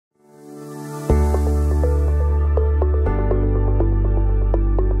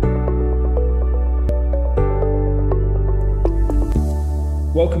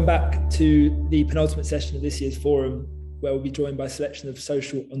Welcome back to the penultimate session of this year's forum, where we'll be joined by a selection of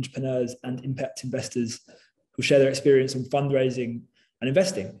social entrepreneurs and impact investors who'll share their experience on fundraising and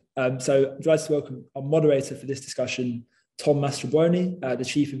investing. So I'm delighted to welcome our moderator for this discussion, Tom Mastrobuoni, the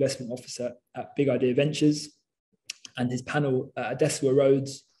Chief Investment Officer at Big Idea Ventures, and his panel, Adesuwa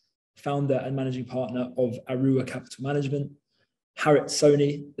Rhodes, founder and managing partner of Aruwa Capital Management, Harit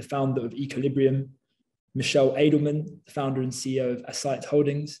Soni, the founder of Ecolibrium, Michelle Adelman, the founder and CEO of Accite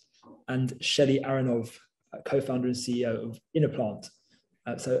Holdings, and Shelly Aronov, co-founder and CEO of InnerPlant.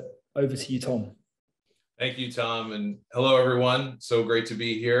 So over to you, Tom. Thank you, Tom, and hello, everyone. So great to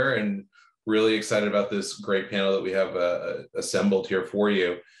be here and really excited about this great panel that we have assembled here for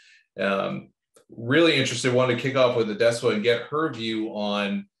you. Really interested, wanted to kick off with Adesuwa and get her view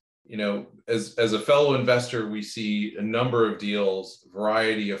on, as a fellow investor, we see a number of deals,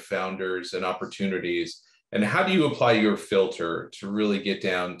 variety of founders and opportunities. And how do you apply your filter to really get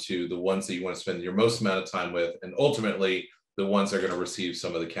down to the ones that you want to spend your most amount of time with, and ultimately the ones that are going to receive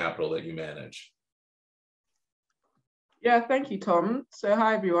some of the capital that you manage? Yeah, thank you, Tom. So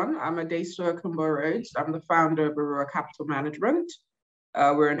hi, everyone. I'm Adesuwa Rhodes. I'm the founder of Aruwa Capital Management.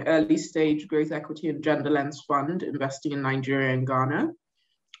 We're an early stage growth equity and gender lens fund investing in Nigeria and Ghana.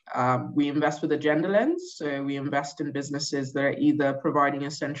 We invest with a gender lens, so we invest in businesses that are either providing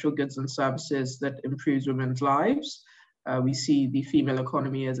essential goods and services that improves women's lives. We see the female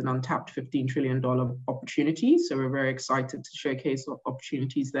economy as an untapped $15 trillion opportunity, so we're very excited to showcase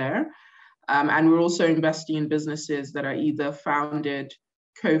opportunities there. And we're also investing in businesses that are either founded,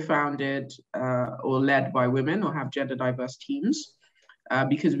 co-founded, or led by women or have gender diverse teams,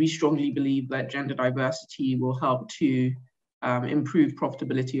 because we strongly believe that gender diversity will help to improve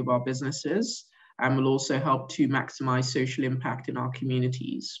profitability of our businesses and will also help to maximize social impact in our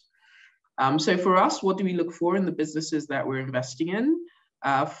communities. So for us, what do we look for in the businesses that we're investing in?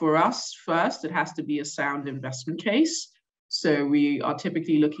 For us, first, it has to be a sound investment case. So we are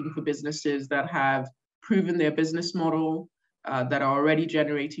typically looking for businesses that have proven their business model, that are already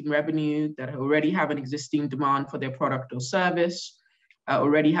generating revenue, that already have an existing demand for their product or service,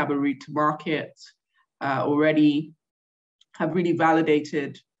 already have a route to market, already have really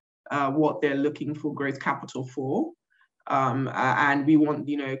validated what they're looking for growth capital for. And we want,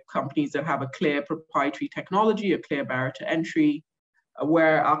 companies that have a clear proprietary technology, a clear barrier to entry,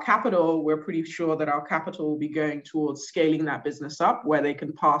 where our capital, we're pretty sure that our capital will be going towards scaling that business up, where they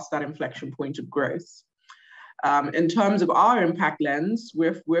can pass that inflection point of growth. In terms of our impact lens,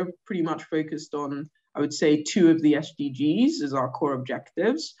 we're pretty much focused on, I would say, 2 of the SDGs as our core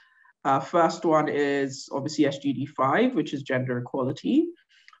objectives. First one is obviously SDG 5, which is gender equality,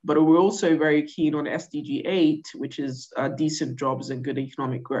 but we're also very keen on SDG 8, which is decent jobs and good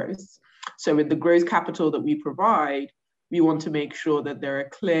economic growth. So with the growth capital that we provide, we want to make sure that there are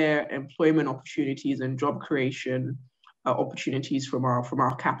clear employment opportunities and job creation opportunities from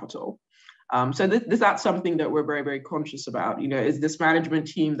our capital. So that's something that we're very, very conscious about. Is this management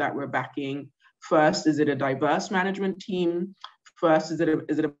team that we're backing, first, is it a diverse management team? First, is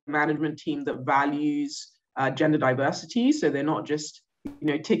it a management team that values gender diversity? So they're not just,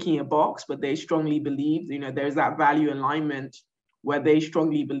 ticking a box, but they strongly believe, there's that value alignment where they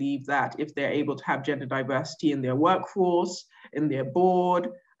strongly believe that if they're able to have gender diversity in their workforce, in their board,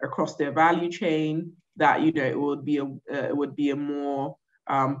 across their value chain, that, it would be a more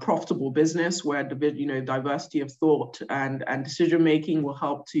profitable business where diversity of thought and decision-making will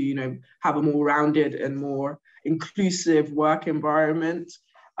help to, have a more rounded and more inclusive work environment.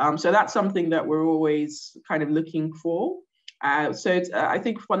 So that's something that we're always kind of looking for. So it's, I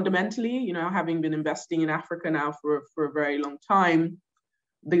think fundamentally, having been investing in Africa now for a very long time,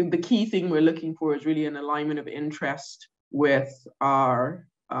 the key thing we're looking for is really an alignment of interest with our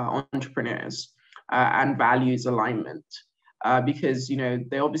entrepreneurs and values alignment. Because,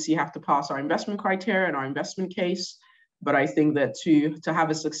 they obviously have to pass our investment criteria and our investment case. But I think that to have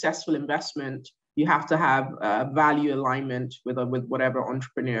a successful investment, you have to have value alignment with whatever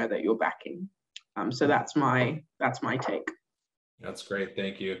entrepreneur that you're backing. So that's my take. That's great.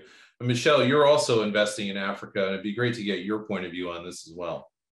 Thank you. And Michelle, you're also investing in Africa, and it'd be great to get your point of view on this as well.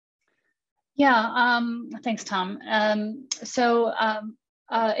 Yeah, thanks, Tom.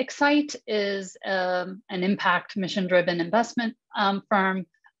 Accite is an impact mission-driven investment firm,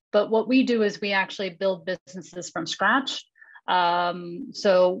 but what we do is we actually build businesses from scratch.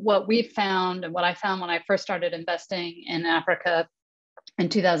 So what we found, and what I found when I first started investing in Africa in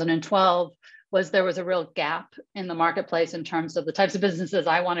 2012, was there was a real gap in the marketplace in terms of the types of businesses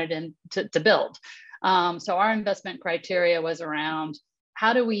I wanted to build. So our investment criteria was around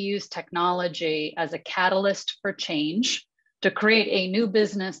how do we use technology as a catalyst for change to create a new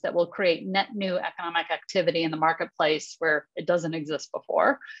business that will create net new economic activity in the marketplace where it doesn't exist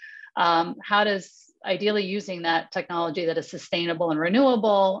before. How does ideally using that technology that is sustainable and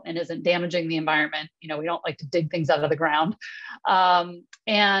renewable and isn't damaging the environment, we don't like to dig things out of the ground,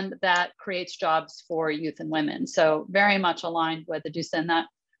 and that creates jobs for youth and women. So very much aligned with Adesuwa in that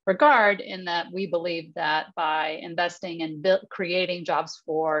regard, in that we believe that by investing in creating jobs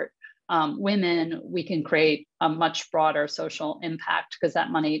for women, we can create a much broader social impact because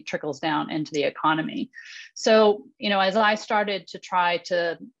that money trickles down into the economy. So, as I started to try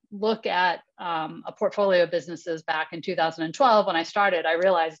to look at a portfolio of businesses back in 2012, when I started, I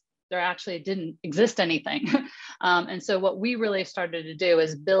realized there actually didn't exist anything. And so what we really started to do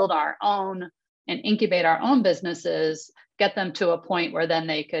is build our own and incubate our own businesses, get them to a point where then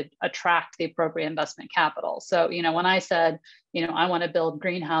they could attract the appropriate investment capital. So, when I said, I want to build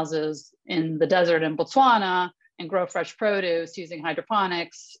greenhouses in the desert in Botswana and grow fresh produce using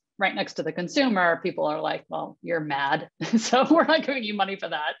hydroponics right next to the consumer, people are like, well, you're mad. So we're not giving you money for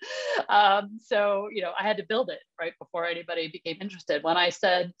that. So, I had to build it right before anybody became interested. When I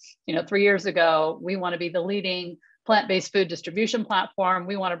said, 3 years ago, we want to be the leading plant-based food distribution platform.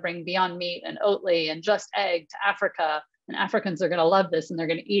 We want to bring Beyond Meat and Oatly and Just Egg to Africa, and Africans are going to love this and they're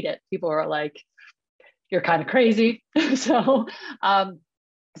going to eat it. People are like, you're kind of crazy. So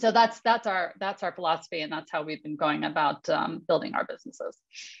that's our philosophy, and that's how we've been going about building our businesses.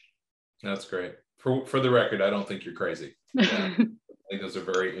 That's great. For the record, I don't think you're crazy. Yeah. I think those are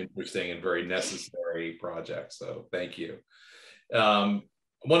very interesting and very necessary projects. So thank you. I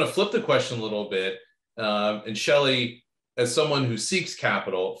want to flip the question a little bit. And Shelley, as someone who seeks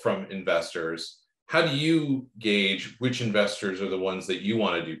capital from investors, how do you gauge which investors are the ones that you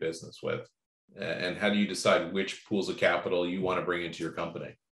want to do business with? And how do you decide which pools of capital you want to bring into your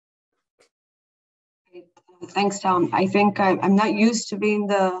company? Thanks, Tom. I think I'm not used to being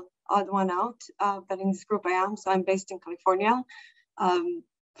the odd one out, but in this group I am. So I'm based in California,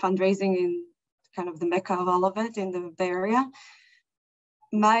 fundraising in kind of the mecca of all of it in the Bay Area.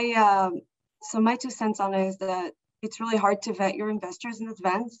 My 2 cents on it is that it's really hard to vet your investors in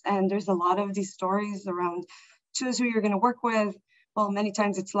advance. And there's a lot of these stories around choose who you're going to work with. Well, many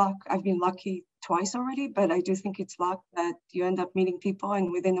times it's luck. I've been lucky twice already, but I do think it's luck that you end up meeting people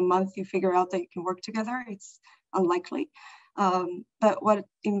and within a month you figure out that you can work together. It's unlikely. But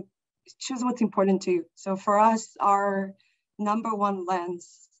choose what's important to you. So for us, our number one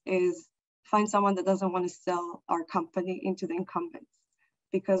lens is find someone that doesn't want to sell our company into the incumbents.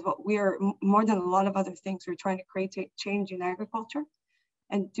 Because what we are, more than a lot of other things, we're trying to create a change in agriculture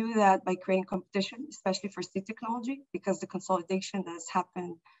and do that by creating competition, especially for seed technology, because the consolidation that has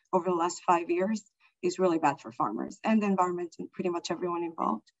happened over the last 5 years is really bad for farmers and the environment and pretty much everyone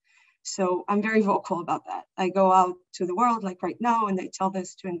involved. So I'm very vocal about that. I go out to the world like right now, and I tell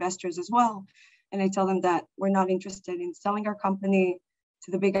this to investors as well. And I tell them that we're not interested in selling our company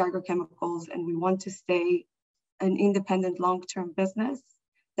to the big agrochemicals, and we want to stay an independent long-term business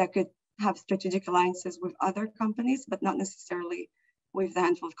that could have strategic alliances with other companies, but not necessarily with the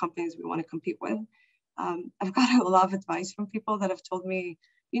handful of companies we want to compete with. I've got a lot of advice from people that have told me,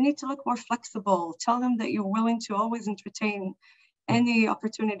 you need to look more flexible. Tell them that you're willing to always entertain any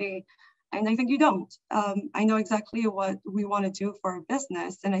opportunity. And I think you don't. I know exactly what we want to do for our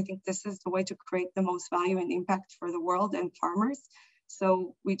business. And I think this is the way to create the most value and impact for the world and farmers.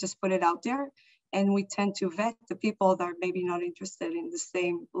 So we just put it out there. And we tend to vet the people that are maybe not interested in the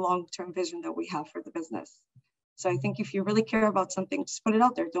same long-term vision that we have for the business. So I think if you really care about something, just put it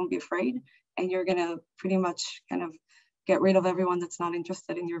out there. Don't be afraid. And you're going to pretty much kind of get rid of everyone that's not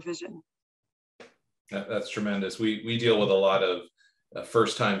interested in your vision. That's tremendous. We deal with a lot of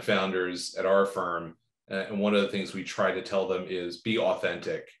first-time founders at our firm. And one of the things we try to tell them is be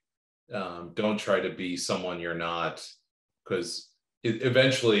authentic. Don't try to be someone you're not, because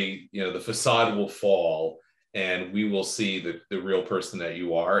eventually, the facade will fall and we will see the real person that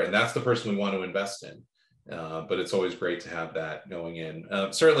you are. And that's the person we want to invest in. But it's always great to have that going in.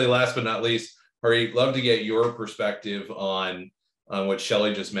 Certainly, last but not least, Harit, love to get your perspective on what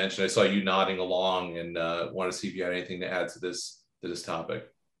Shelley just mentioned. I saw you nodding along and want to see if you had anything to add to this topic.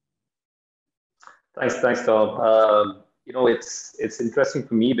 Thanks, Tom. It's interesting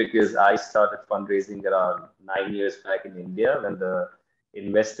for me because I started fundraising around 9 years back in India when the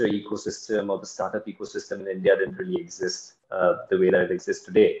investor ecosystem or the startup ecosystem in India didn't really exist the way that it exists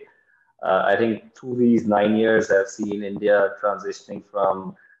today. I think through these 9 years, I've seen India transitioning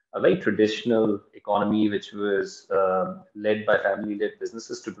from a very traditional economy, which was led by family-led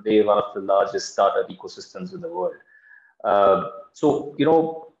businesses, to today one of the largest startup ecosystems in the world.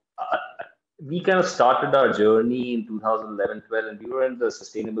 we kind of started our journey in 2011, 12, and we were in the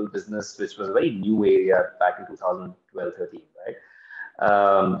sustainable business, which was a very new area back in 2012, 13, right?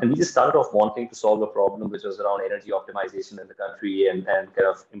 And we just started off wanting to solve a problem which was around energy optimization in the country and kind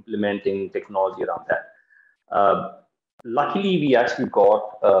of implementing technology around that. Luckily, we actually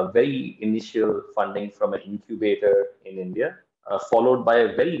got very initial funding from an incubator in India, followed by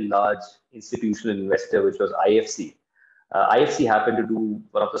a very large institutional investor, which was IFC. IFC happened to do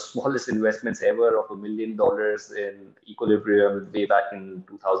one of the smallest investments ever of $1 million in Ecolibrium way back in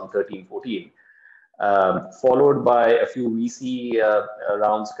 2013-14. Followed by a few VC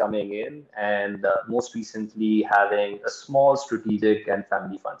rounds coming in, and most recently having a small strategic and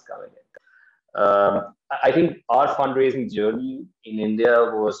family funds coming in. I think our fundraising journey in India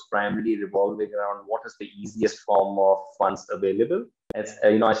was primarily revolving around what is the easiest form of funds available. As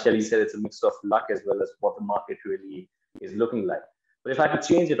Shelly said, it's a mix of luck as well as what the market really is looking like. But if I could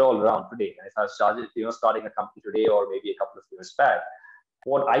change it all around today, and if I was starting a company today or maybe a couple of years back,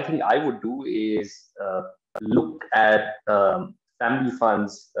 what I think I would do is look at family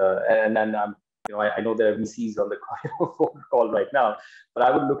funds, and then I know there are VCs on the call right now, but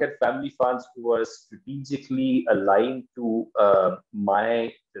I would look at family funds who are strategically aligned to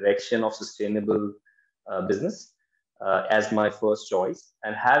my direction of sustainable business as my first choice,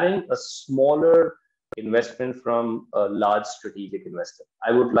 and having a smaller investment from a large strategic investor.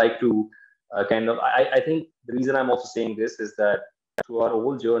 I would like to I think the reason I'm also saying this is that through our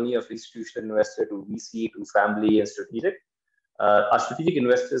whole journey of institutional investor to VC to family and strategic, our strategic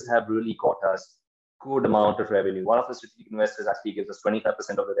investors have really got us good amount of revenue. One of the strategic investors actually gives us 25%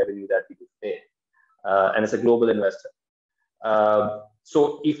 of the revenue that we could pay, and it's a global investor.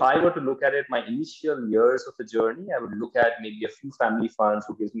 So if I were to look at it, my initial years of the journey, I would look at maybe a few family funds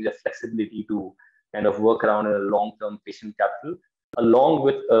who gives me the flexibility to kind of work around in a long-term patient capital, along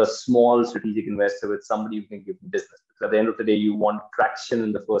with a small strategic investor with somebody who can give you business. Because at the end of the day, you want traction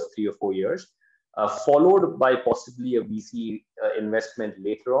in the first 3 or 4 years, followed by possibly a VC investment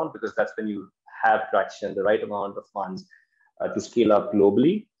later on, because that's when you have traction, the right amount of funds to scale up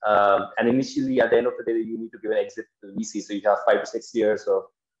globally. And initially, at the end of the day, you need to give an exit to the VC. So you have 5 to 6 years of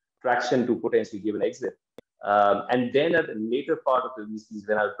traction to potentially give an exit. And then at the later part of the VCs,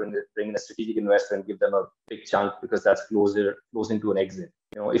 then I'll bring in a strategic investor and give them a big chunk, because that's closing to an exit,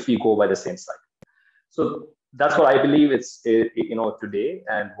 if we go by the same cycle. So that's what I believe it's, today,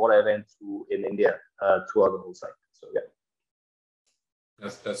 and what I went through in India throughout the whole cycle. So yeah.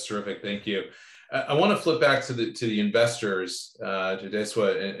 That's terrific. Thank you. I want to flip back to the investors, to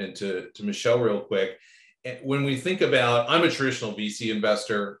Adesuwa and to Michelle real quick. When we think about, I'm a traditional VC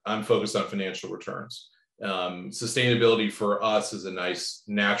investor, I'm focused on financial returns. Sustainability for us is a nice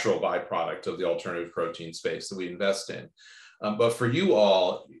natural byproduct of the alternative protein space that we invest in. But for you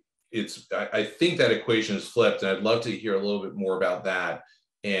all, I think that equation is flipped, and I'd love to hear a little bit more about that.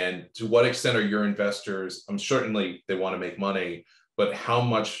 And to what extent are your investors, certainly they want to make money, but how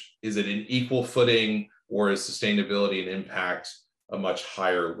much is it in equal footing, or is sustainability and impact a much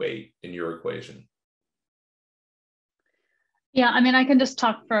higher weight in your equation? Yeah, I can just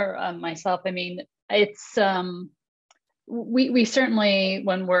talk for myself. It's we certainly,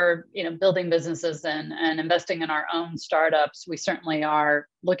 when we're building businesses and investing in our own startups, we certainly are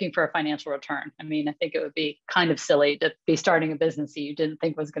looking for a financial return. I think it would be kind of silly to be starting a business that you didn't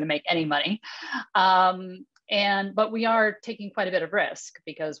think was going to make any money. But we are taking quite a bit of risk,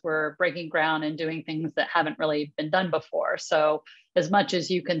 because we're breaking ground and doing things that haven't really been done before. So as much as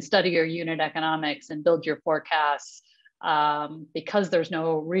you can study your unit economics and build your forecasts, because there's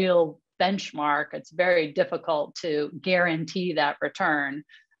no real benchmark, it's very difficult to guarantee that return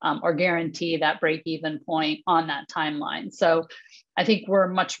or guarantee that break-even point on that timeline. So I think we're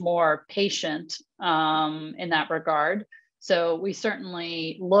much more patient in that regard. So we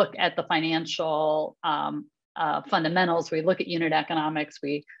certainly look at the financial fundamentals. We look at unit economics.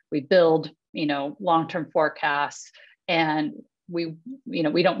 We build long-term forecasts, and we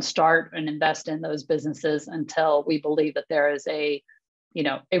don't start and invest in those businesses until we believe that there is a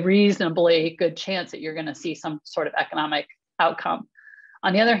reasonably good chance that you're going to see some sort of economic outcome.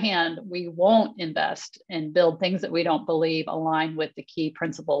 On the other hand, we won't invest and build things that we don't believe align with the key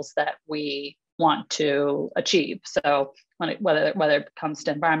principles that we want to achieve. So whether it comes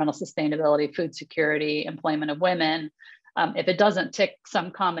to environmental sustainability, food security, employment of women, if it doesn't tick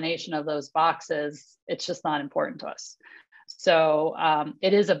some combination of those boxes, it's just not important to us. So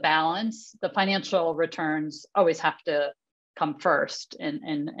it is a balance. The financial returns always have to come first,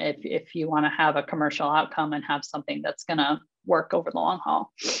 and if you want to have a commercial outcome and have something that's going to work over the long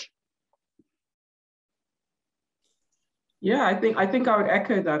haul. Yeah, I think I would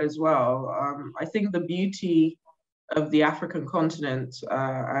echo that as well. I think the beauty of the African continent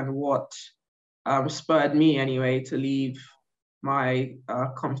and what spurred me anyway to leave my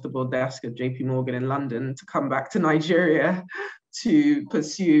comfortable desk at JP Morgan in London to come back to Nigeria to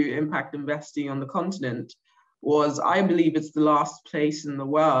pursue impact investing on the continent was, I believe it's the last place in the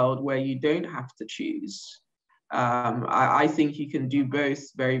world where you don't have to choose. I think you can do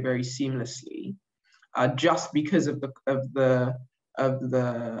both very, very seamlessly, just because of the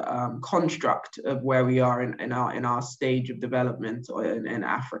construct of where we are in our stage of development in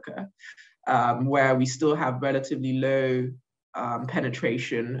Africa, where we still have relatively low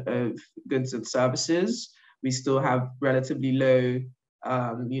penetration of goods and services. We still have relatively low,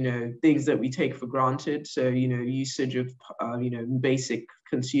 things that we take for granted. So, usage of, basic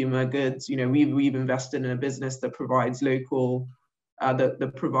consumer goods. We've invested in a business that provides local,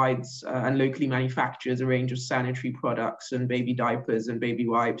 that provides and locally manufactures a range of sanitary products and baby diapers and baby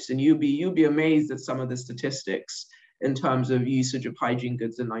wipes. And you'll be amazed at some of the statistics in terms of usage of hygiene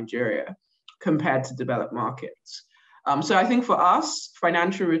goods in Nigeria compared to developed markets. So I think for us,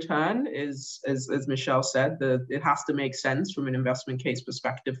 financial return is, as Michelle said, it has to make sense from an investment case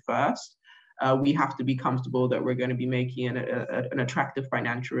perspective first. We have to be comfortable that we're going to be making an attractive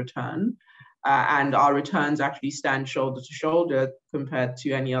financial return. And our returns actually stand shoulder to shoulder compared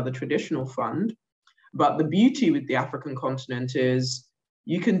to any other traditional fund. But the beauty with the African continent is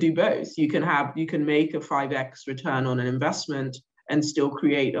you can do both. You can make a 5x return on an investment and still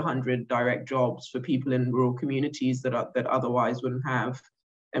create 100 direct jobs for people in rural communities that otherwise wouldn't have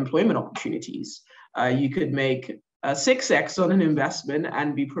employment opportunities. You could make a 6x on an investment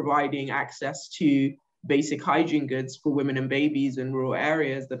and be providing access to basic hygiene goods for women and babies in rural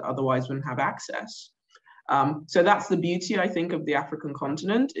areas that otherwise wouldn't have access. So that's the beauty, I think, of the African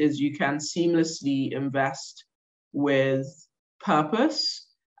continent, is you can seamlessly invest with purpose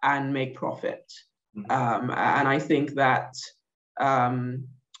and make profit. And I think that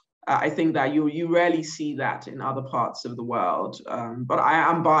you rarely see that in other parts of the world. But I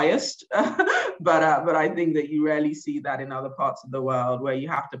am biased, but I think that you rarely see that in other parts of the world where you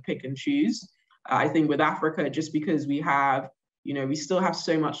have to pick and choose. I think with Africa, just because we still have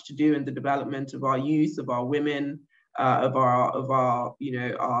so much to do in the development of our youth, of our women, of our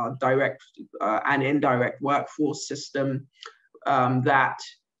direct and indirect workforce system, that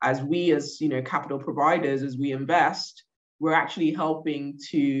as we as capital providers, as we invest, we're actually helping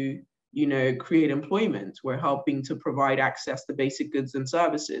to create employment. We're helping to provide access to basic goods and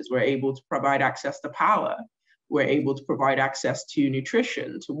services. We're able to provide access to power. We're able to provide access to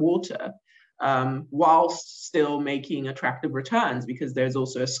nutrition, to water, whilst still making attractive returns, because there's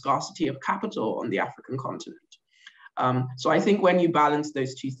also a scarcity of capital on the African continent. So I think when you balance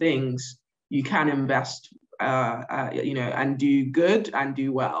those two things, you can invest, and do good and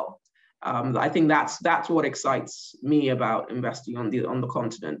do well. I think that's what excites me about investing on the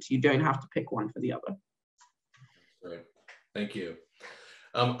continent. You don't have to pick one for the other. Great, thank you.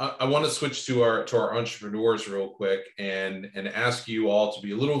 I want to switch to our entrepreneurs real quick and ask you all to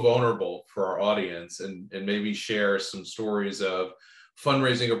be a little vulnerable for our audience and maybe share some stories of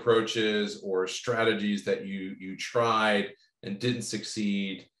fundraising approaches or strategies that you tried and didn't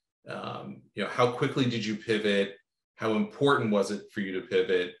succeed. How quickly did you pivot? How important was it for you to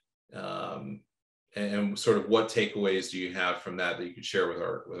pivot? And sort of what takeaways do you have from that you could share with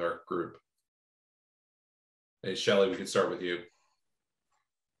our group? Hey, Shelley, we could start with you.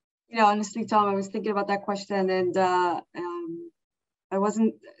 Honestly, Tom, I was thinking about that question, and I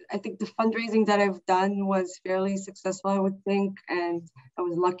think the fundraising that I've done was fairly successful, I would think, and I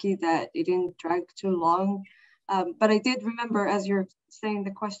was lucky that it didn't drag too long. But I did remember, as you're saying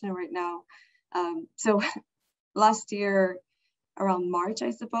the question right now, so last year, around March,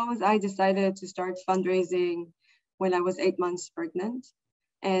 I suppose, I decided to start fundraising when I was 8 months pregnant,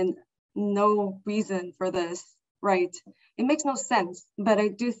 and no reason for this, right? It makes no sense, but I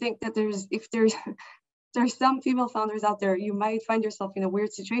do think that there's some female founders out there, you might find yourself in a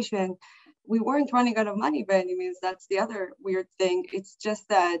weird situation. We weren't running out of money by any means. That's the other weird thing. It's just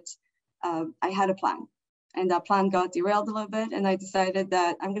that I had a plan, and that plan got derailed a little bit, and I decided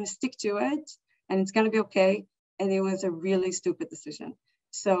that I'm going to stick to it, and it's going to be okay. And it was a really stupid decision.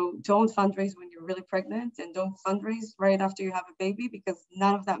 So don't fundraise when you're really pregnant, and don't fundraise right after you have a baby, because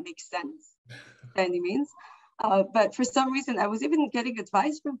none of that makes sense by any means. But for some reason, I was even getting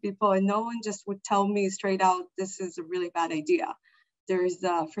advice from people, and no one just would tell me straight out, this is a really bad idea. there's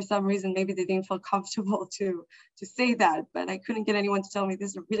for some reason, maybe they didn't feel comfortable to say that, but I couldn't get anyone to tell me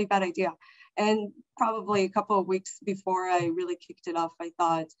this is a really bad idea. And probably a couple of weeks before I really kicked it off, I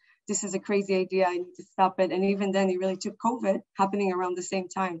thought, this is a crazy idea, I need to stop it. And even then, it really took COVID happening around the same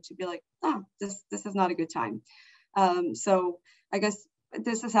time to be like, this is not a good time. So I guess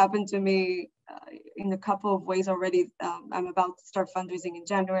this has happened to me in a couple of ways already. I'm about to start fundraising in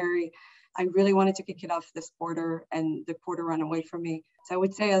January. I really wanted to kick it off this quarter, and the quarter ran away from me. So I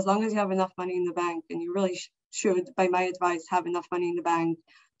would say, as long as you have enough money in the bank, and you really should, by my advice, have enough money in the bank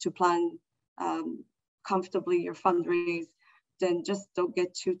to plan comfortably your fundraise, then just don't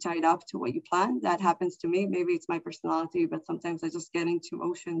get too tied up to what you plan. That happens to me. Maybe it's my personality, but sometimes I just get into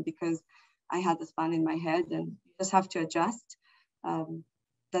motion because I had this plan in my head, and you just have to adjust.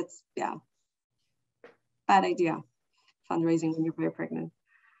 That's, yeah, bad idea, fundraising when you're very pregnant.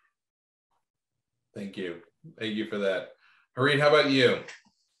 Thank you. Thank you for that. Harit, how about you?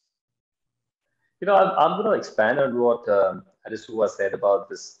 You know, I'm going to expand on what Adesuwa said about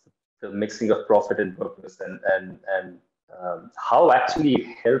this, the mixing of profit and purpose, and how actually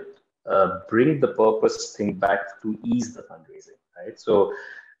it helped bring the purpose thing back to ease the fundraising, right? So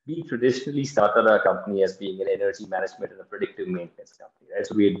we traditionally started our company as being an energy management and a predictive maintenance company, right?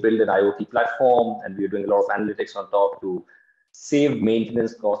 So we had built an IoT platform, and we were doing a lot of analytics on top to save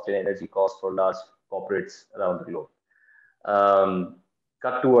maintenance cost and energy cost for large corporates around the globe.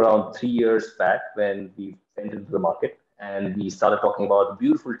 Cut to around 3 years back when we went into the market, and we started talking about the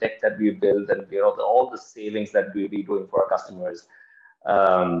beautiful tech that we built, and all the savings that we'll be doing for our customers.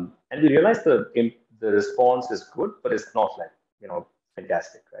 And we realized the response is good, but it's not like,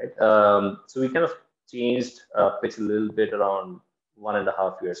 fantastic, right? So we kind of changed pitch a little bit around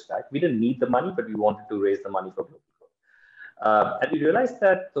 1.5 years back. We didn't need the money, but we wanted to raise the money for global growth. And we realized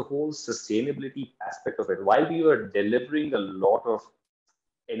that the whole sustainability aspect of it, while we were delivering a lot of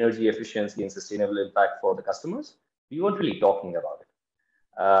energy efficiency and sustainable impact for the customers, we weren't really talking about it.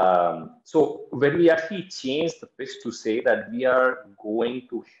 So when we actually changed the pitch to say that we are going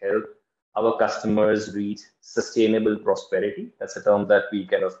to help our customers reach sustainable prosperity, that's a term that we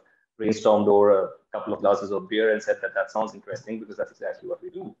kind of brainstormed over a couple of glasses of beer and said that sounds interesting, because that's exactly what we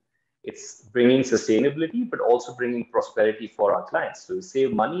do. It's bringing sustainability, but also bringing prosperity for our clients. So we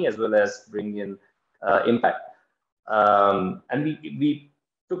save money as well as bring in impact. And we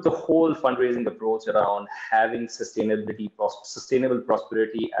took the whole fundraising approach around having sustainable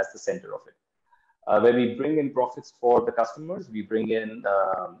prosperity as the center of it. When we bring in profits for the customers, we bring in,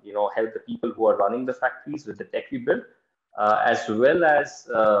 help the people who are running the factories with the tech we build, as well as,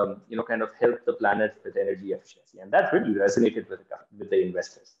 kind of help the planet with energy efficiency. And that really resonated with the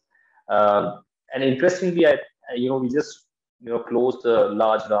investors. And interestingly, we just, closed a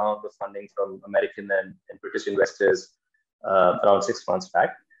large round of funding from American and British investors around 6 months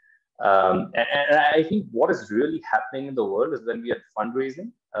back. And I think what is really happening in the world is when we are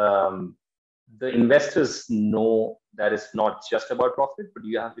fundraising, the investors know that it's not just about profit, but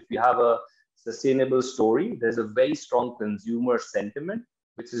if you have a sustainable story, there's a very strong consumer sentiment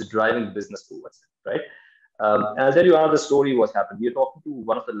which is driving business towards it, right? And I'll tell you another story what happened. We are talking to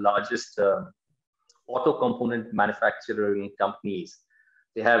one of the largest auto component manufacturing companies.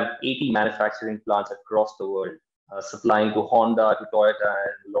 They have 80 manufacturing plants across the world, supplying to Honda, to Toyota,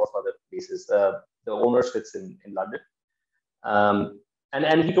 and a lot of other places. The owner sits in London.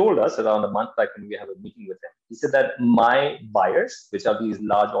 And he told us around a month back when we have a meeting with him, he said that my buyers, which are these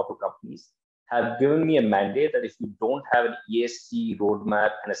large auto companies, have given me a mandate that if you don't have an ESG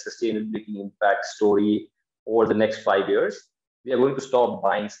roadmap and a sustainability impact story over the next 5 years, we are going to stop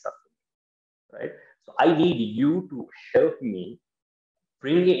buying stuff from you, right? So I need you to help me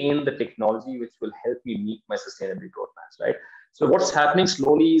bring in the technology which will help me meet my sustainability roadmaps, right? So what's happening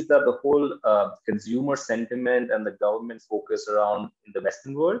slowly is that the whole consumer sentiment and the government focus around in the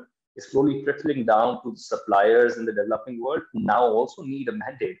Western world is slowly trickling down to the suppliers in the developing world who now also need a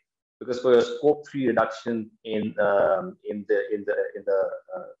mandate, because for your scope 3 reduction in the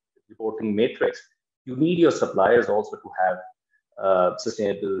reporting matrix, you need your suppliers also to have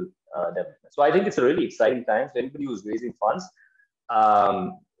sustainable development. So I think it's a really exciting time for anybody who's raising funds.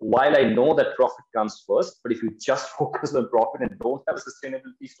 While I know that profit comes first, but if you just focus on profit and don't have a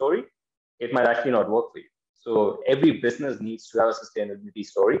sustainability story, it might actually not work for you. So every business needs to have a sustainability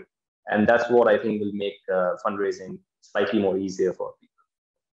story. And that's what I think will make fundraising slightly more easier for people.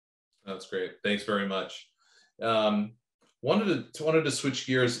 That's great. Thanks very much. Wanted to switch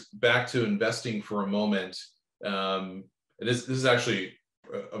gears back to investing for a moment. And this is actually,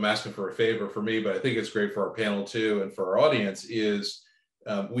 I'm asking for a favor for me, but I think it's great for our panel too, and for our audience, is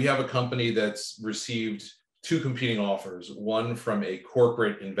we have a company that's received two competing offers, one from a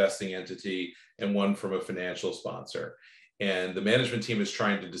corporate investing entity and one from a financial sponsor. And the management team is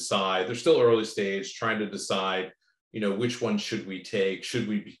trying to decide, they're still early stage, trying to decide, which one should we take? Should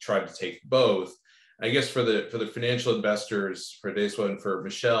we try to take both? I guess for the financial investors, for Adesuwa and for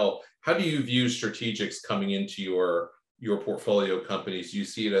Michelle, how do you view strategics coming into your portfolio companies? Do you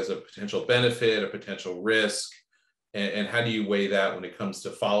see it as a potential benefit, a potential risk? And how do you weigh that when it comes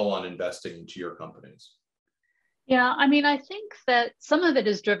to follow-on investing into your companies? Yeah, I mean, I think that some of it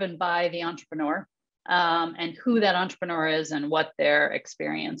is driven by the entrepreneur and who that entrepreneur is and what their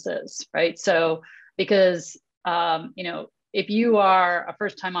experience is, right? So, because, if you are a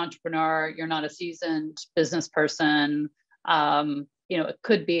first-time entrepreneur, you're not a seasoned business person, it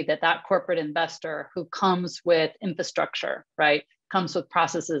could be that corporate investor who comes with infrastructure, right, comes with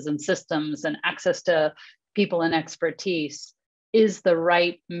processes and systems and access to people and expertise is the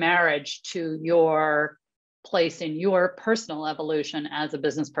right marriage to your place in your personal evolution as a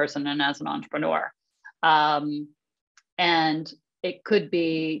business person and as an entrepreneur. And it could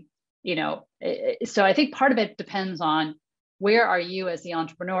be, so I think part of it depends on where are you as the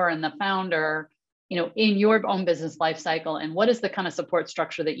entrepreneur and the founder, in your own business life cycle, and what is the kind of support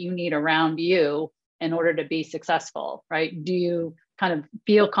structure that you need around you in order to be successful, right? Do you kind of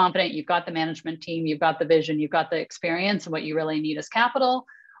feel confident you've got the management team, you've got the vision, you've got the experience, and what you really need is capital?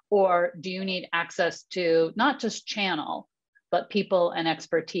 Or do you need access to not just channel, but people and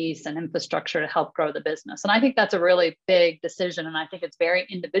expertise and infrastructure to help grow the business? And I think that's a really big decision. And I think it's very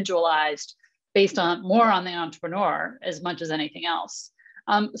individualized based on more on the entrepreneur as much as anything else.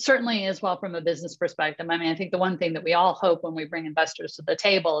 Certainly as well from a business perspective. I mean, I think the one thing that we all hope when we bring investors to the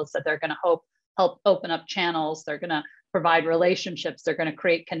table is that they're going to help open up channels. They're going to provide relationships. They're going to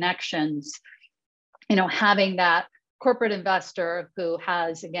create connections. Having that corporate investor who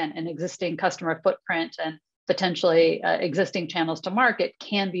has, again, an existing customer footprint and potentially existing channels to market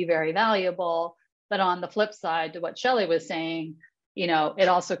can be very valuable. But on the flip side to what Shelley was saying, it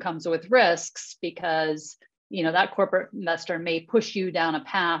also comes with risks because, that corporate investor may push you down a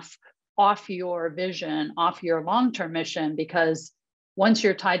path off your vision, off your long-term mission, because once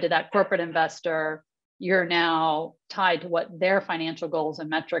you're tied to that corporate investor, you're now tied to what their financial goals and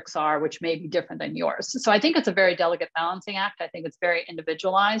metrics are, which may be different than yours. So I think it's a very delicate balancing act. I think it's very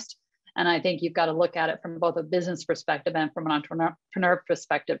individualized. And I think you've got to look at it from both a business perspective and from an entrepreneur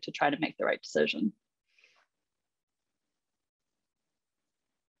perspective to try to make the right decision.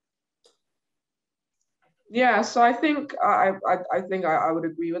 Yeah, so I think I would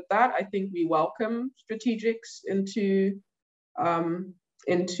agree with that. I think we welcome strategics into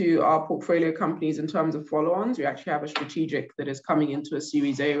our portfolio companies in terms of follow-ons. We actually have a strategic that is coming into a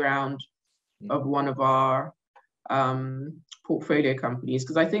Series A round of one of our portfolio companies,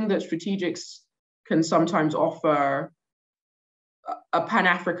 because I think that strategics can sometimes offer a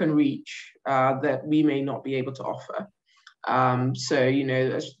Pan-African reach that we may not be able to offer. So,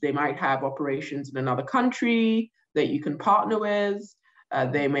 they might have operations in another country that you can partner with.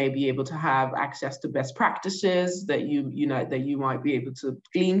 They may be able to have access to best practices that you might be able to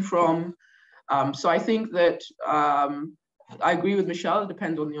glean from. So I think that I agree with Michelle. It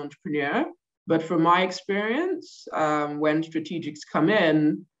depends on the entrepreneur. But from my experience, when strategics come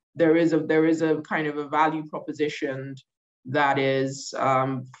in, there is a kind of a value proposition that is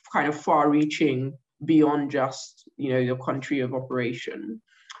kind of far-reaching beyond just your country of operation.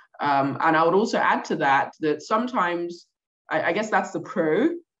 And I would also add to that sometimes I guess that's the pro.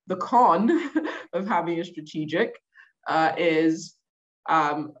 The con of having a strategic is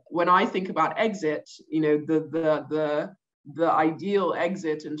when I think about exit, the ideal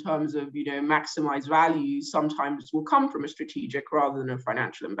exit in terms of maximize value sometimes will come from a strategic rather than a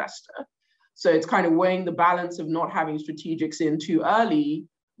financial investor. So it's kind of weighing the balance of not having strategics in too early,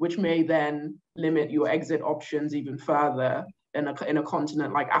 which may then limit your exit options even further in a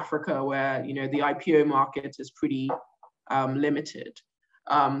continent like Africa, where the IPO market is pretty limited.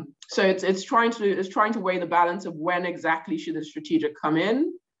 So it's trying to weigh the balance of when exactly should the strategic come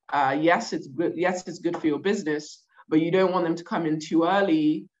in. Yes, it's good. Yes, it's good for your business, but you don't want them to come in too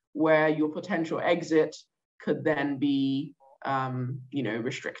early, where your potential exit could then be,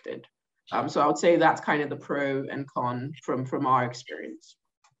 restricted. So I would say that's kind of the pro and con from our experience.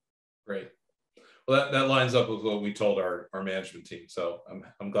 Great. Well, that lines up with what we told our management team. So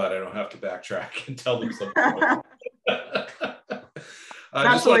I'm glad I don't have to backtrack and tell them something.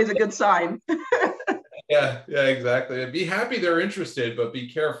 That's always a good sign. Yeah, exactly. Be happy they're interested, but be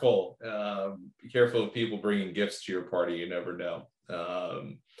careful. Be careful of people bringing gifts to your party. You never know.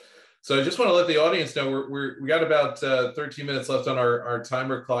 So I just want to let the audience know we got about 13 minutes left on our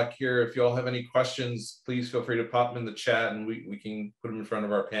timer clock here. If you all have any questions, please feel free to pop them in the chat and we can put them in front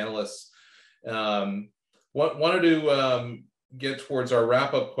of our panelists. Wanted to get towards our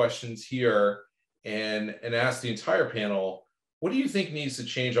wrap-up questions here and ask the entire panel, what do you think needs to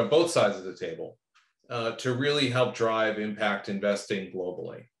change on both sides of the table to really help drive impact investing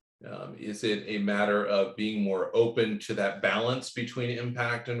globally? Is it a matter of being more open to that balance between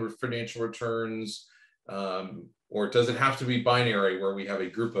impact and financial returns? Or does it have to be binary where we have a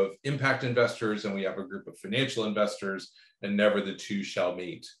group of impact investors and we have a group of financial investors and never the two shall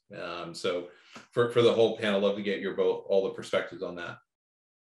meet? So for the whole panel, I'd love to get all the perspectives on that.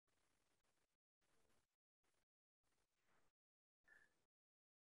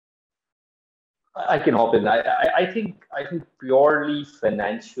 I can hop in. I think purely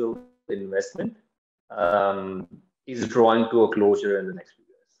financial investment is drawing to a closure in the next few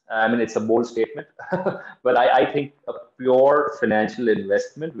years. I mean, it's a bold statement, but I think a pure financial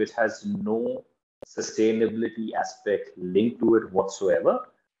investment which has no sustainability aspect linked to it whatsoever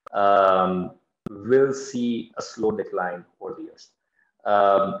will see a slow decline over the years.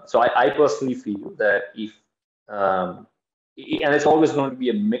 So I personally feel that if and it's always going to be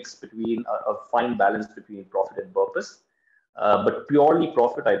a mix between a fine balance between profit and purpose. But purely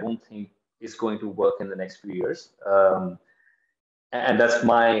profit, I don't think is going to work in the next few years. And that's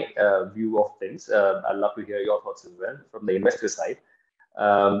my view of things. I'd love to hear your thoughts as well from the investor side.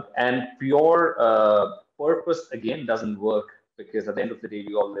 And pure purpose, again, doesn't work because at the end of the day,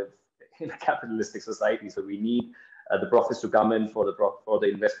 we all live in a capitalistic society. So we need the profits to come in for the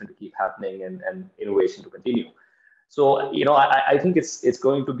investment to keep happening and innovation to continue. So, you know, I think it's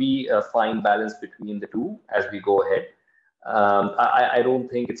going to be a fine balance between the two as we go ahead. I don't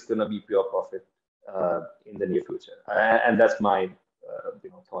think it's going to be pure profit in the near future. And that's my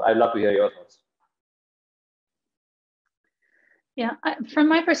thought. I'd love to hear your thoughts. Yeah, from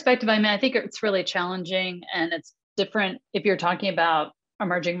my perspective, I mean, I think it's really challenging and it's different if you're talking about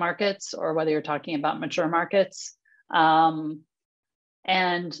emerging markets or whether you're talking about mature markets.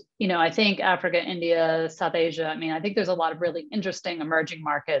 And, you know, I think Africa, India, South Asia, I mean, I think there's a lot of really interesting emerging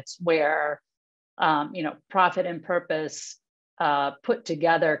markets where, you know, profit and purpose put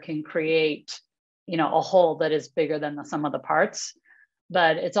together can create, you know, a whole that is bigger than the sum of the parts.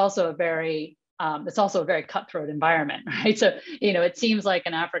 But it's also a very cutthroat environment, right? So, you know, it seems like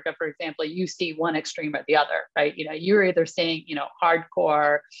in Africa, for example, you see one extreme or the other, right? You know, you're either seeing, you know,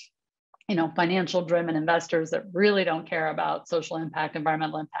 hardcore, you know, financial driven investors that really don't care about social impact,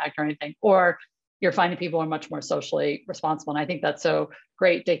 environmental impact or anything, or you're finding people are much more socially responsible. And I think that's so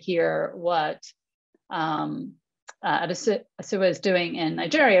great to hear what Adesuwa is doing in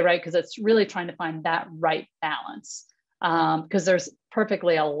Nigeria, right? Because it's really trying to find that right balance. Because there's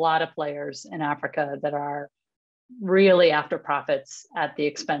perfectly a lot of players in Africa that are really after profits at the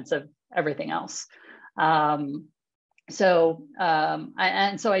expense of everything else. So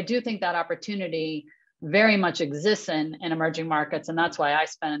I do think that opportunity very much exists in emerging markets, and that's why I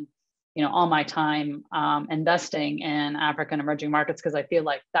spend, you know, all my time investing in African emerging markets, because I feel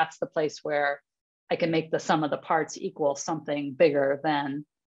like that's the place where I can make the sum of the parts equal something bigger than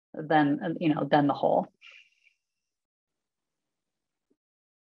the whole.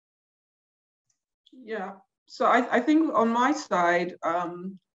 Yeah. So I think on my side,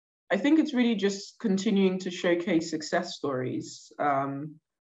 I think it's really just continuing to showcase success stories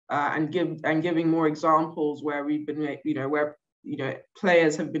and giving more examples where we've been, where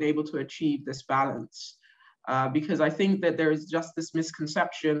players have been able to achieve this balance. Because I think that there is just this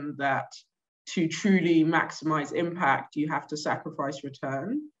misconception that to truly maximize impact, you have to sacrifice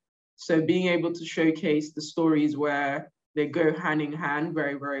return. So being able to showcase the stories where they go hand in hand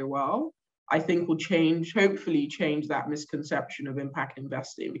very, very well, I think will hopefully change that misconception of impact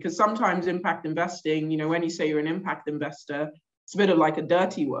investing. Because sometimes impact investing, you know, when you say you're an impact investor, it's a bit of like a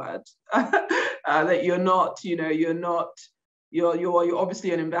dirty word that you're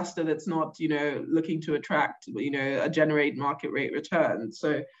obviously an investor that's not, you know, looking to attract, you know, generate market rate returns.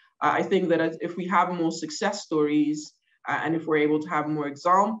 So I think that if we have more success stories and if we're able to have more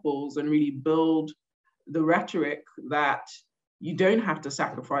examples and really build the rhetoric that you don't have to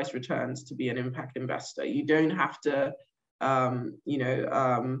sacrifice returns to be an impact investor. You don't have to,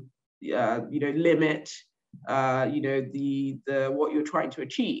 limit, what you're trying to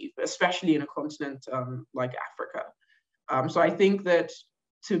achieve, especially in a continent like Africa. So I think that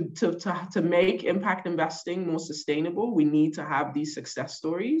to make impact investing more sustainable, we need to have these success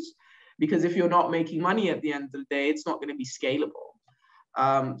stories, because if you're not making money at the end of the day, it's not going to be scalable.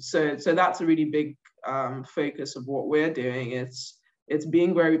 So that's a really big focus of what we're doing. It's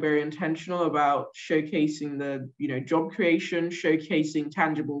being very, very intentional about showcasing the, job creation, showcasing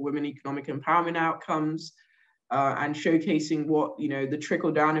tangible women economic empowerment outcomes, and showcasing what, the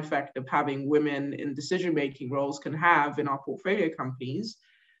trickle-down effect of having women in decision-making roles can have in our portfolio companies.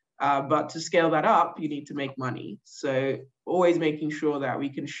 But to scale that up, you need to make money. So always making sure that we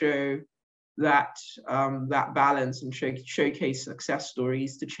can show that that balance and showcase success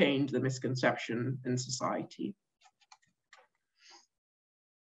stories to change the misconception in society.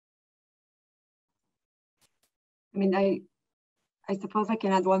 I mean, I suppose I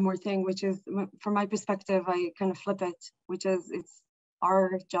can add one more thing, which is, from my perspective, I kind of flip it, which is it's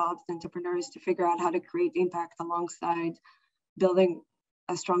our jobs, entrepreneurs, to figure out how to create impact alongside building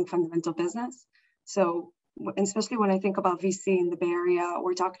a strong fundamental business. So, especially when I think about VC in the Bay Area,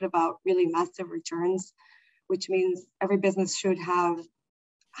 we're talking about really massive returns, which means every business should have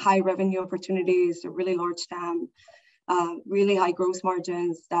high revenue opportunities, a really large TAM, really high gross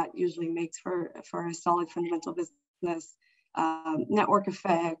margins that usually makes for a solid fundamental business, network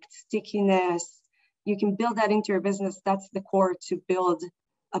effect, stickiness. You can build that into your business. That's the core to build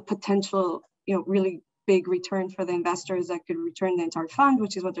a potential, really big return for the investors that could return the entire fund,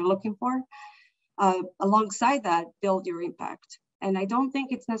 which is what they're looking for. Alongside that, build your impact. And I don't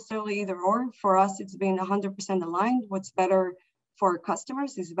think it's necessarily either or. For us, it's been 100% aligned. What's better for our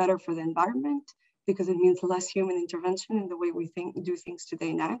customers is better for the environment, because it means less human intervention in the way we do things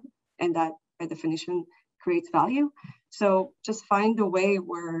today now. And that, by definition, creates value. So just find a way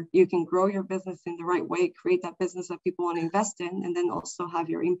where you can grow your business in the right way, create that business that people want to invest in, and then also have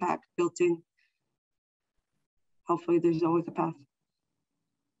your impact built in. Hopefully there's always a path.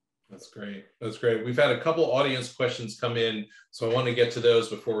 That's great. That's great. We've had a couple audience questions come in, so I want to get to those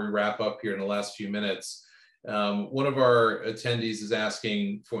before we wrap up here in the last few minutes. One of our attendees is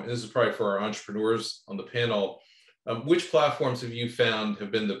asking, this is probably for our entrepreneurs on the panel, which platforms have you found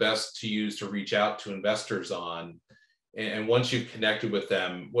have been the best to use to reach out to investors on? And once you've connected with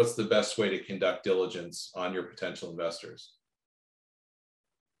them, what's the best way to conduct diligence on your potential investors?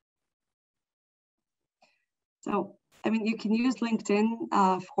 So, I mean, you can use LinkedIn,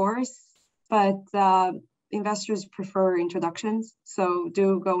 of course, but investors prefer introductions. So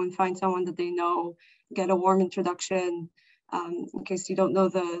do go and find someone that they know, get a warm introduction. In case you don't know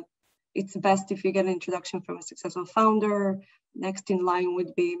it's best if you get an introduction from a successful founder. Next in line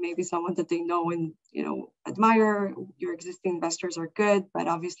would be maybe someone that they know and admire. Your existing investors are good, but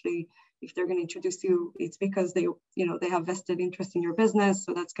obviously if they're going to introduce you, it's because they have vested interest in your business.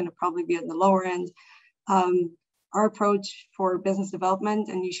 So that's going to probably be at the lower end. Our approach for business development,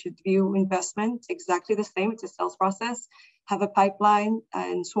 and you should view investment exactly the same. It's a sales process. Have a pipeline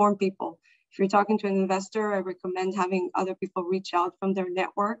and swarm people. If you're talking to an investor, I recommend having other people reach out from their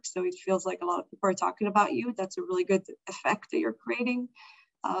network, so it feels like a lot of people are talking about you. That's a really good effect that you're creating.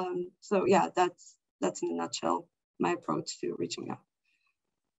 So yeah, that's in a nutshell my approach to reaching out.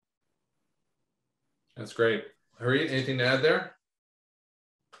 That's great. Harit, anything to add there?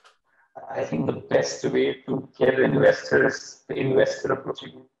 I think the best way to get investors, the investor approach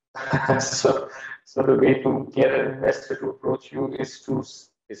you. so the way to get an investor to approach you is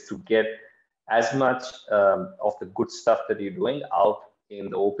to get as much of the good stuff that you're doing out in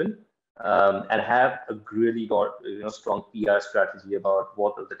the open, and have a really strong PR strategy about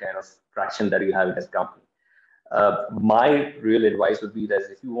what are the kind of traction that you have in this company. My real advice would be that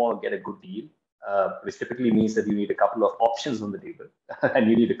if you want to get a good deal, which typically means that you need a couple of options on the table and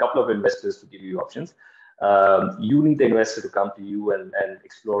you need a couple of investors to give you options. You need the investor to come to you and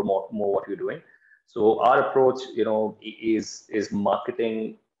explore more what you're doing. So our approach, is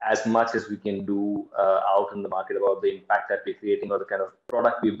marketing as much as we can do out in the market about the impact that we're creating or the kind of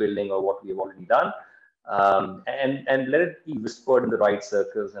product we're building or what we've already done. And let it be whispered in the right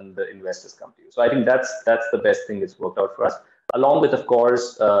circles and the investors come to you. So I think that's the best thing that's worked out for us. Along with, of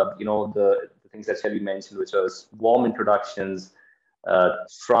course, the things that Shelly mentioned, which was warm introductions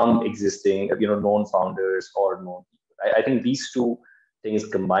from existing, known founders or known people. I think these two things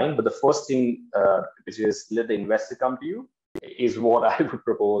combined, but the first thing, which is let the investor come to you, is what I would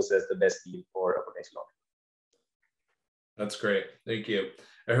propose as the best deal for a potential entrepreneur. That's great. Thank you.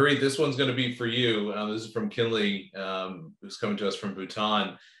 Harit, this one's going to be for you. This is from Kinley, who's coming to us from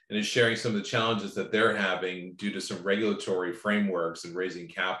Bhutan, and is sharing some of the challenges that they're having due to some regulatory frameworks and raising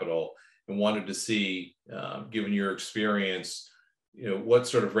capital, and wanted to see, given your experience, what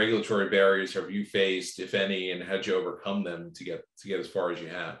sort of regulatory barriers have you faced, if any, and how'd you overcome them to get as far as you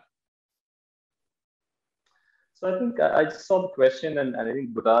have? So I think I just saw the question, and I think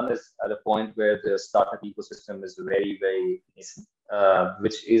Bhutan is at a point where the startup ecosystem is very, very nascent,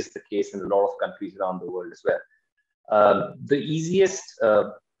 which is the case in a lot of countries around the world as well. The easiest,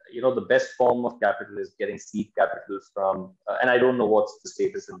 the best form of capital is getting seed capital from, and I don't know what's the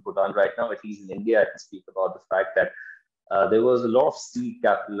status in Bhutan right now, at least in India, I can speak about the fact that there was a lot of seed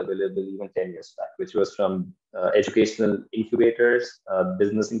capital available even 10 years back, which was from educational incubators,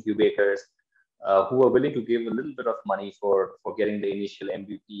 business incubators, who were willing to give a little bit of money for getting the initial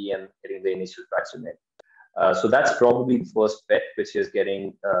MVP and getting the initial traction in. So that's probably the first bet, which is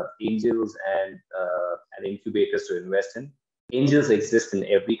getting angels and incubators to invest in. Angels exist in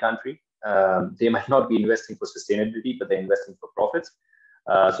every country. They might not be investing for sustainability, but they're investing for profits.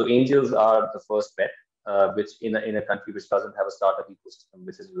 So angels are the first bet, which in a country which doesn't have a startup ecosystem,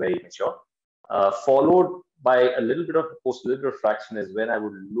 which is very mature. Followed by a little bit of post-little fraction is when I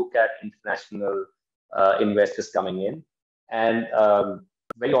would look at international investors coming in. And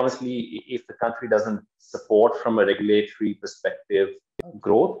very honestly, if the country doesn't support from a regulatory perspective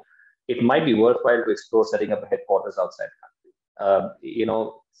growth, it might be worthwhile to explore setting up a headquarters outside the country.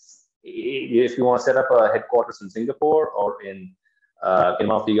 If you want to set up a headquarters in Singapore or in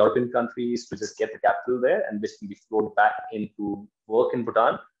one of the European countries to just get the capital there and which can be flowed back into work in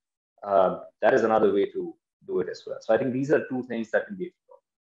Bhutan, that is another way to do it as well. So I think these are two things that can be explored.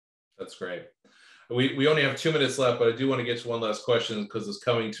 That's great. We only have 2 minutes left, but I do want to get to one last question because it's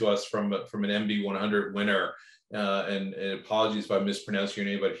coming to us from an MB 100 winner. And apologies if I mispronounce your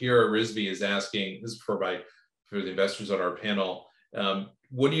name, but here Rizvi is asking, this is for the investors on our panel,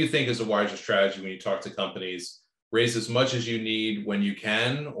 what do you think is a wiser strategy when you talk to companies? Raise as much as you need when you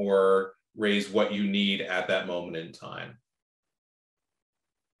can, or raise what you need at that moment in time?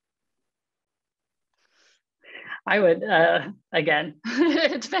 I would, again,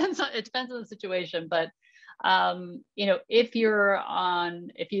 it depends on the situation, but, if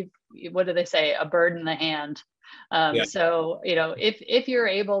you've, what do they say? A bird in the hand. Yeah. So, if you're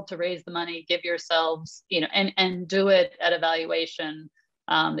able to raise the money, give yourselves, and do it at a valuation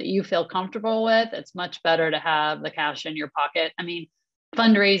that you feel comfortable with, it's much better to have the cash in your pocket. I mean,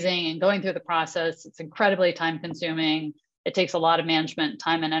 fundraising and going through the process, it's incredibly time consuming. It takes a lot of management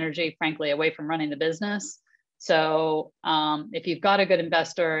time and energy, frankly, away from running the business. So if you've got a good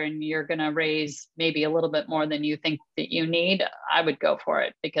investor and you're going to raise maybe a little bit more than you think that you need, I would go for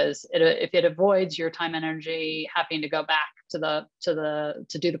it, because if it avoids your time and energy having to go back to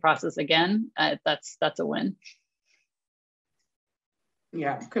do the process again, that's a win.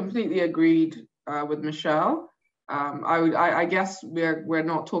 Yeah, completely agreed with Michelle. I guess we're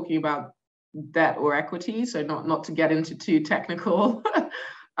not talking about debt or equity, so not to get into too technical,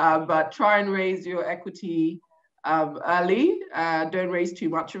 but try and raise your equity early. Don't raise too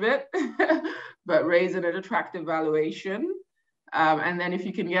much of it, but raise it at attractive valuation. And then if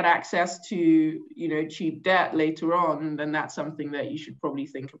you can get access to cheap debt later on, then that's something that you should probably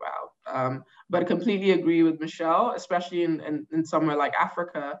think about. But I completely agree with Michelle, especially in somewhere like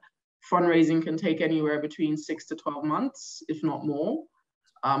Africa, fundraising can take anywhere between 6 to 12 months, if not more.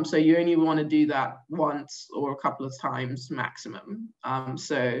 So you only want to do that once or a couple of times maximum.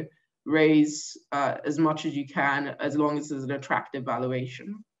 So raise as much as you can, as long as there's an attractive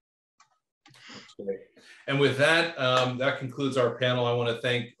valuation. Great. And with that, that concludes our panel. I want to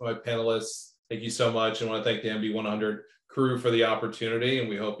thank my panelists. Thank you so much. I want to thank the MB 100 crew for the opportunity, and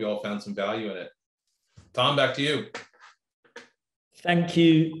we hope you all found some value in it. Tom, back to you. Thank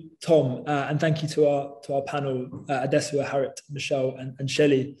you, Tom, and thank you to our panel, Adesuwa, Harit, Michelle, and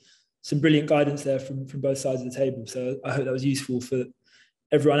Shelley. Some brilliant guidance there from both sides of the table. So I hope that was useful for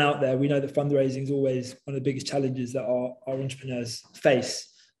everyone out there. We know that fundraising is always one of the biggest challenges that our entrepreneurs face.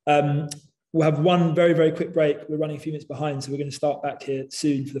 We'll have one very, very quick break. We're running a few minutes behind, so we're going to start back here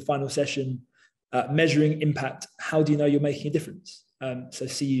soon for the final session, measuring impact. How do you know you're making a difference? So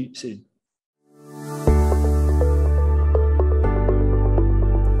see you soon.